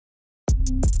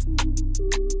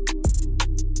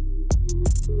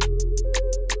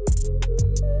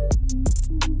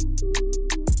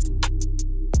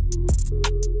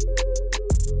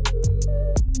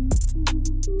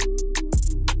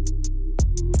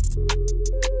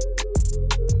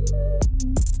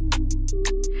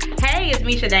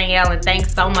Danielle, and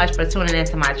thanks so much for tuning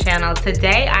into my channel.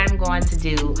 Today I'm going to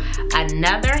do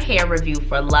another hair review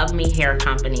for Luv Me Hair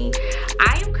Company.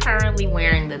 I am currently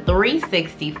wearing the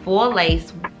 360 full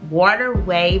lace water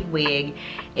wave wig.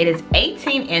 It is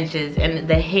 18 inches and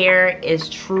the hair is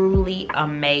truly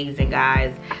amazing,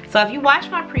 guys. So if you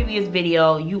watched my previous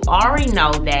video, you already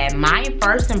know that my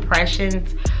first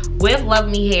impressions with Luv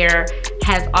Me Hair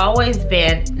has always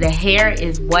been the hair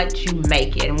is what you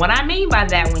make it. And what I mean by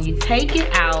that, when you take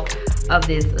it out of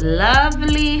this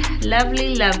lovely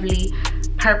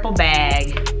purple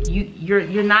bag,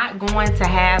 you're not going to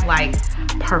have like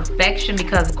perfection,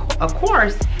 because of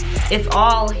course it's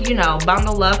all, you know,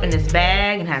 bundled up in this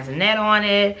bag and has a net on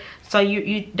it. So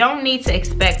you don't need to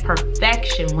expect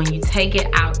perfection when you take it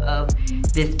out of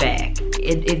this bag.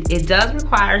 It does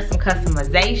require some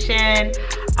customization.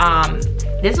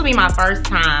 This will be my first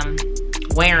time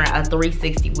wearing a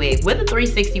 360 wig. With a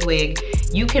 360 wig,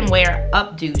 you can wear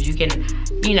updos. You can,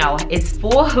 you know, it's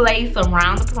full lace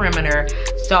around the perimeter,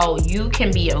 so you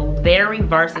can be very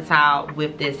versatile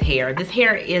with this hair. This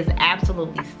hair is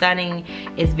absolutely stunning.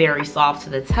 It's very soft to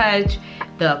the touch.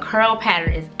 The curl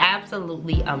pattern is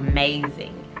absolutely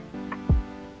amazing.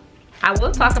 I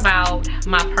will talk about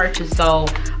my purchase. So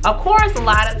of course, a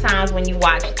lot of times when you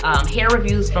watch hair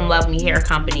reviews from Luv Me Hair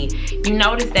Company, you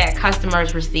notice that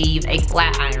customers receive a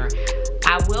flat iron.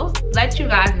 I will let you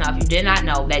guys know, if you did not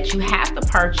know, that you have to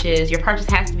purchase, your purchase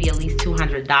has to be at least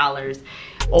 $200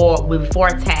 or before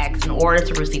tax in order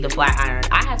to receive the flat iron.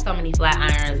 I have so many flat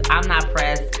irons, I'm not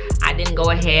pressed. I didn't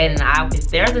go ahead and if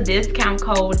there's a discount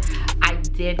code, I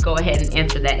did go ahead and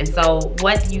enter that. And so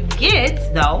what you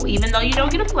get though, even though you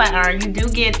don't get a flat iron, you do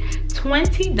get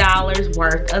 $20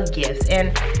 worth of gifts.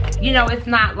 And you know, it's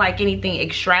not like anything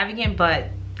extravagant, but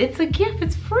it's a gift,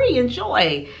 it's free,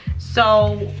 enjoy.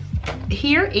 So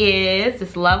here is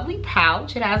this lovely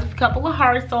pouch. It has a couple of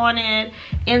hearts on it.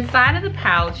 Inside of the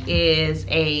pouch is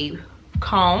a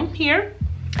comb here,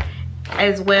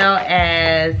 as well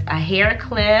as a hair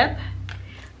clip,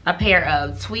 a pair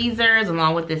of tweezers,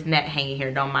 along with this net hanging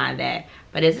here. Don't mind that,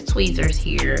 but it's the tweezers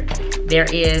here.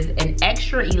 There is an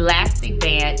extra elastic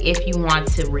band if you want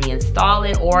to reinstall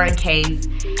it, or in case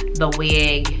the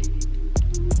wig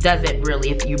doesn't really,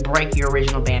 if you break your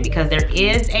original band, because there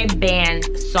is a band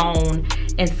sewn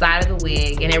inside of the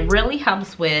wig, and it really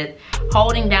helps with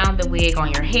holding down the wig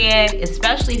on your head,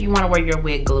 especially if you want to wear your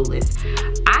wig glueless.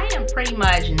 I am pretty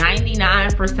much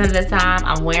 99% of the time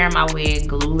I'm wearing my wig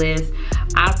glueless.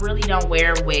 I really don't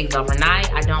wear wigs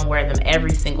overnight. I don't wear them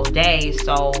every single day,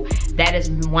 so that is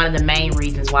one of the main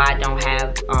reasons why I don't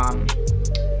have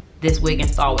this wig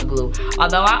installed with glue.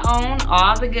 Although I own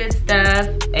all the good stuff,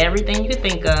 everything you can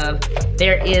think of,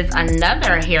 there is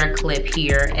another hair clip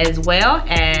here, as well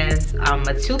as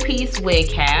a two-piece wig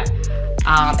cap.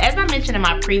 As I mentioned in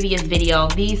my previous video,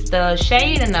 the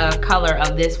shade and the color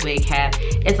of this wig cap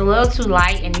is a little too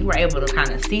light, and you were able to kind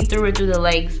of see through it through the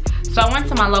legs. So I went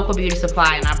to my local beauty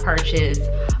supply and I purchased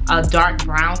a dark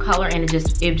brown color, and it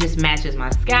just matches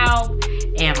my scalp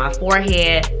and my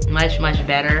forehead much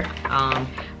better.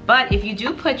 But if you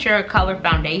do put your color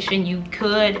foundation, you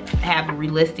could have a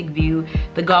realistic view.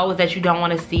 The goal is that you don't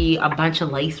want to see a bunch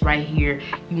of lace right here.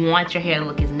 You want your hair to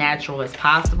look as natural as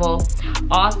possible.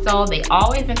 Also, they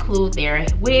always include their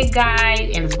wig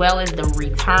guide, and as well as the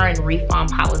return and refund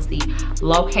policy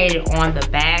located on the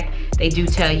back. They do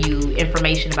tell you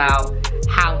information about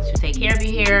how to take care of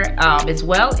your hair, as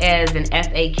well as an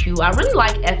FAQ. I really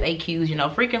like FAQs, you know,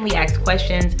 frequently asked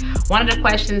questions. One of the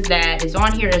questions that is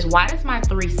on here is, why does my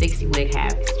 360 wig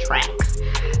have tracks?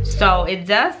 So it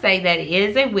does say that it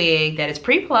is a wig that is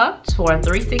pre-plucked for a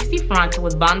 360 frontal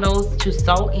with bundles to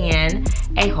sew in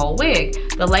a whole wig.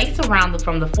 The lace around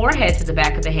from the forehead to the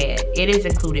back of the head, it is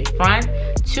included front,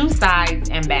 two sides,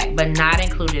 and back, but not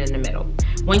included in the middle.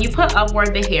 When you put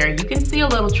upward the hair, you can see a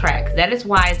little track. That is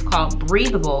why it's called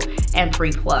breathable and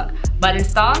pre-pluck. But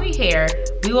installing the hair,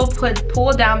 we will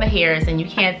pull down the hairs and you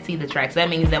can't see the tracks. That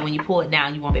means that when you pull it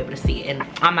down, you won't be able to see it, and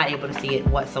I'm not able to see it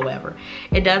whatsoever.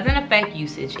 It doesn't affect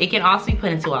usage. It can also be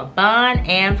put into a bun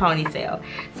and ponytail.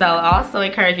 So I also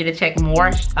encourage you to check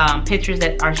more pictures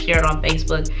that are shared on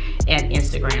Facebook and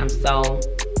Instagram. So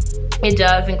it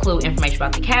does include information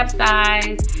about the cap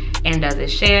size, and does it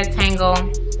shed, tangle,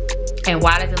 and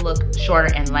why does it look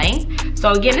shorter in length.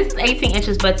 So again, this is 18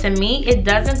 inches, but to me, it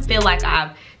doesn't feel like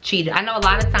I've cheated. I know a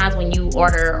lot of times when you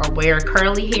order or wear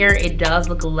curly hair, it does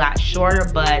look a lot shorter,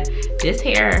 but this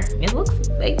hair, it looks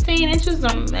 18 inches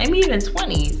or maybe even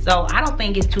 20. So I don't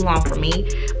think it's too long for me.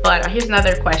 But here's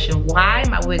another question. Why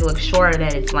my wig looks shorter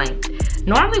than its length?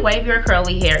 Normally wavy or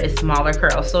curly hair is smaller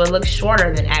curls, so it looks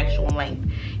shorter than actual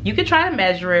length. You could try to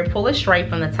measure it, pull it straight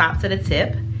from the top to the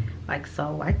tip, like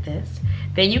so, like this.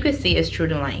 Then you can see it's true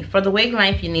to length. For the wig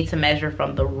length, you need to measure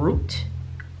from the root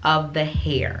of the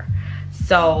hair.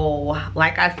 So,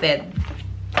 like I said,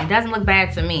 it doesn't look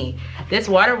bad to me. This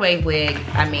water wave wig,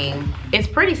 I mean, it's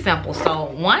pretty simple. So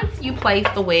once you place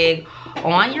the wig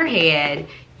on your head,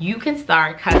 you can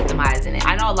start customizing it.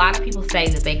 I know a lot of people say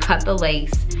that they cut the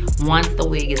lace once the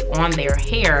wig is on their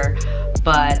hair,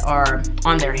 or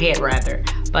on their head rather.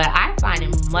 But I find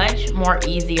it much more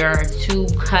easier to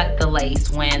cut the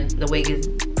lace when the wig is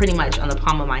pretty much on the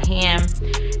palm of my hand.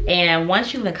 And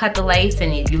once you can cut the lace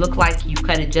and you look like you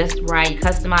cut it just right, you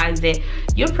customized it,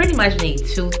 you'll pretty much need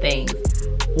two things.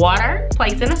 Water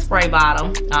placed in a spray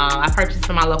bottle. I purchased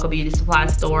from my local beauty supply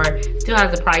store. Still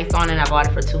has a price on it. I bought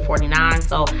it for $2.49.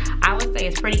 So I would say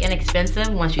it's pretty inexpensive.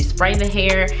 Once you spray the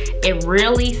hair, it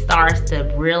really starts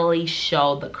to really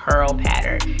show the curl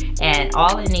pattern. And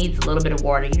all it needs is a little bit of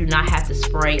water. You do not have to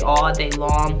spray all day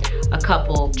long. A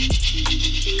couple,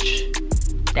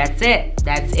 that's it.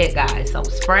 That's it, guys. So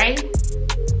spray.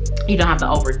 You don't have to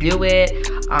overdo it.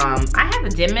 I have a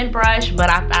dimming brush, but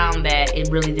I found that it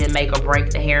really didn't make or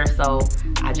break the hair, so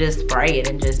I just spray it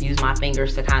and just use my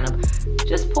fingers to kind of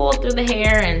just pull through the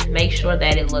hair and make sure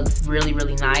that it looks really,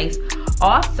 really nice.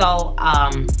 Also,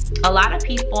 a lot of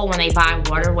people, when they buy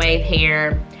water wave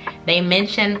hair, they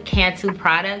mention Cantu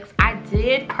products. I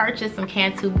did purchase some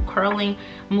Cantu curling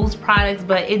mousse products,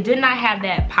 but it did not have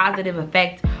that positive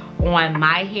effect on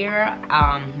my hair.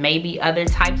 Maybe other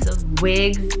types of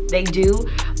wigs they do,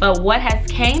 but what has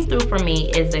came through for me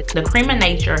is the Cream of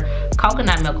Nature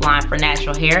coconut milk line for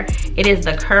natural hair. It is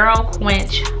the Curl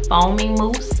Quench foaming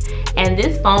mousse, and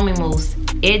this foaming mousse,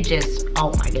 it just,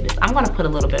 oh my goodness. I'm gonna put a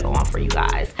little bit on for you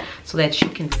guys so that you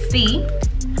can see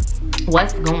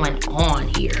what's going on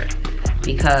here,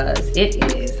 because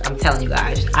it is, I'm telling you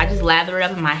guys, I just lather it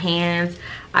up in my hands.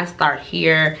 I start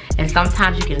here, and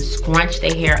sometimes you can scrunch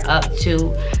the hair up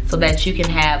too, so that you can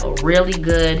have a really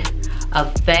good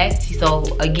effect. So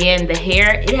again, the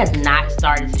hair, it has not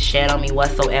started to shed on me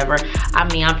whatsoever. I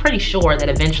mean, I'm pretty sure that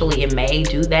eventually it may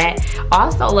do that.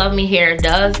 Also, Luv Me Hair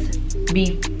does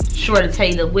be sure to tell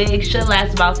you the wig should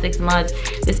last about 6 months.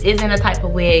 This isn't a type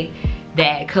of wig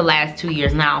that could last 2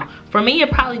 years. Now, for me,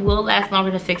 it probably will last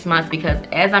longer than 6 months because,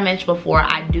 as I mentioned before,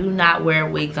 I do not wear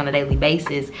wigs on a daily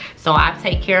basis. So I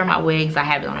take care of my wigs. I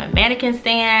have it on a mannequin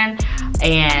stand,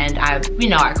 and I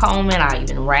comb it. I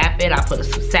even wrap it. I put a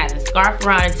satin scarf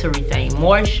around it to retain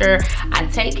moisture. I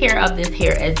take care of this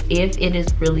hair as if it is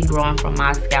really growing from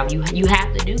my scalp. You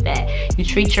have to do that. You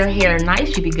treat your hair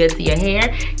nice. You be good to your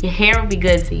hair. Your hair will be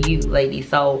good to you, ladies.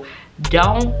 So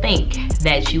don't think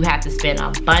that you have to spend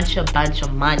a bunch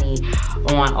of money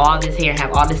on all this hair and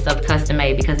have all this stuff custom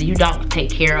made, because if you don't take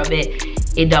care of it,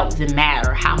 it doesn't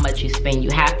matter how much you spend.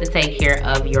 You have to take care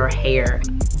of your hair.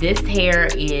 This hair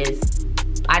is,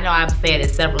 I know I've said it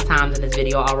several times in this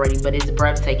video already, but it's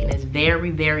breathtaking. It's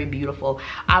very, very beautiful.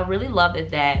 I really love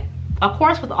it that, of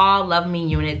course, with all Luv Me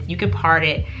units, you can part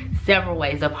it several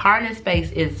ways. The parting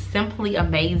space is simply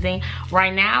amazing.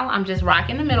 Right now, I'm just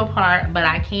rocking the middle part, but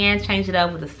I can change it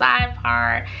up with the side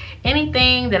part,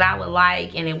 anything that I would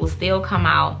like, and it will still come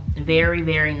out very,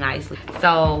 very nicely.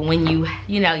 So when you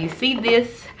see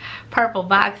this purple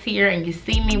box here and you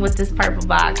see me with this purple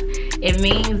box, it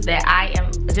means that I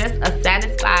am just a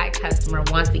satisfied customer.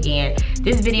 Once again,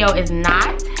 this video is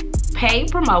not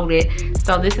paid promoted,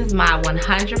 so this is my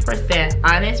 100%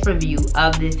 honest review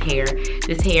of this hair.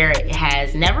 This hair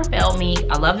has never failed me.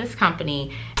 I love this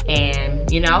company, and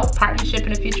partnership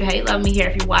in the future. Hey, Luv Me Hair,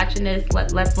 if you're watching this,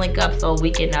 let's link up so we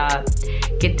can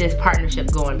get this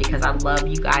partnership going, because I love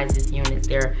you guys' units.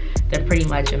 They're pretty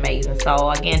much amazing.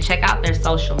 So again, check out their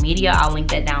social media. I'll link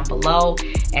that down below,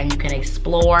 and you can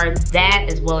explore that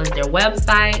as well as their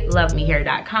website,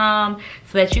 LuvMeHair.com,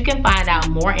 so that you can find out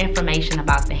more information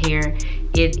about the hair.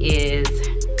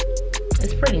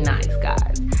 It's pretty nice,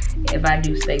 guys, if I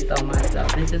do say so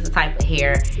myself. This is the type of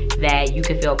hair that you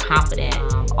can feel confident.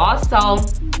 Also,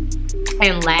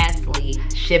 and lastly,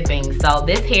 shipping. So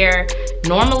this hair,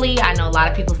 normally, I know a lot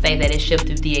of people say that it's shipped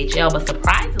through DHL, but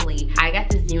surprisingly, I got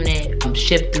this unit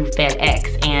shipped through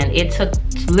FedEx, and it took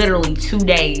literally 2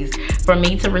 days for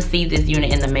me to receive this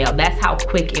unit in the mail. That's how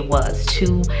quick it was,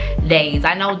 2 days.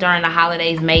 I know during the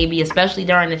holidays, maybe, especially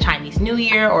during the Chinese New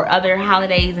Year or other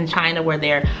holidays in China where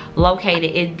they're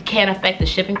located, it can affect the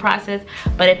shipping process.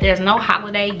 But if there's no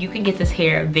holiday, you can get this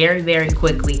hair very, very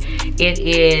quickly. It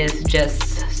is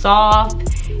just soft,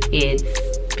 it's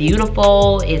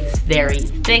beautiful, it's very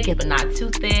thick but not too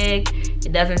thick.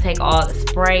 It doesn't take all the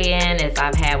spray in as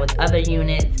I've had with other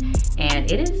units,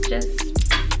 and it is just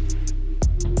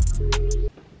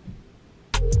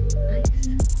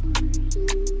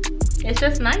it's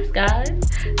just nice, guys.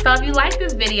 So if you like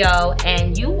this video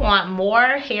and you want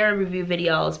more hair review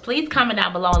videos, please comment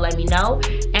down below and let me know.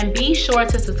 And be sure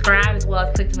to subscribe as well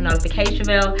as click the notification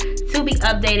bell to be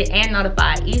updated and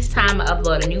notified each time I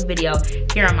upload a new video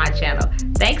here on my channel.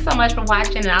 Thanks so much for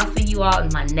watching, and I'll see you all in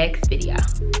my next video.